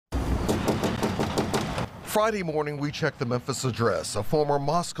Friday morning, we checked the Memphis address of former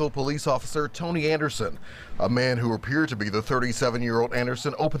Moscow police officer Tony Anderson. A man who appeared to be the 37-year-old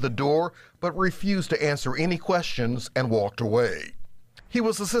Anderson opened the door but refused to answer any questions and walked away. He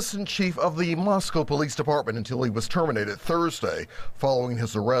was assistant chief of the Moscow Police Department until he was terminated Thursday following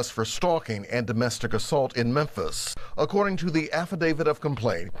his arrest for stalking and domestic assault in Memphis. According to the affidavit of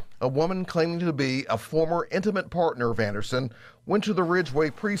complaint, a woman claiming to be a former intimate partner of Anderson went to the Ridgeway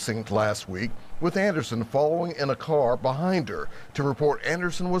precinct last week with Anderson following in a car behind her to report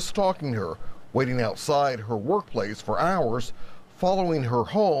Anderson was stalking her, waiting outside her workplace for hours, following her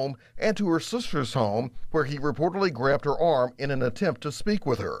home and to her sister's home, where he reportedly grabbed her arm in an attempt to speak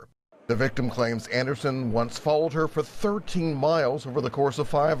with her. The victim claims Anderson once followed her for 13 miles over the course of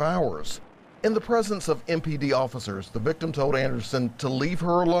 5 hours. In the presence of MPD officers, the victim told Anderson to leave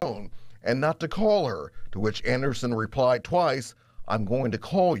her alone and not to call her, to which Anderson replied twice, "I'm going to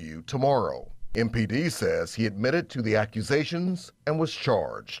call you tomorrow." MPD says he admitted to the accusations and was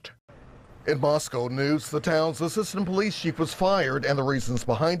charged. In Moscow news, the town's assistant police chief was fired, and the reasons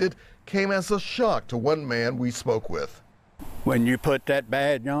behind it came as a shock to one man we spoke with. When you put that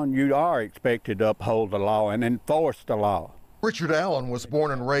badge on, you are expected to uphold the law and enforce the law. Richard Allen was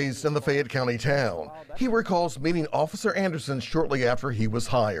born and raised in the Fayette County town. He recalls meeting Officer Anderson shortly after he was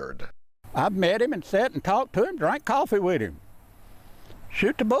hired. I've met him and sat and talked to him, drank coffee with him,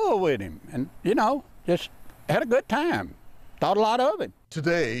 shoot the bull with him, and, just had a good time. Thought a lot of him.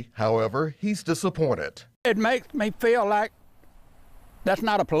 Today, however, he's disappointed. It makes me feel like that's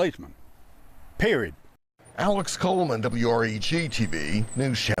not a policeman, period. Alex Coleman, WREG-TV,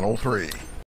 News Channel 3.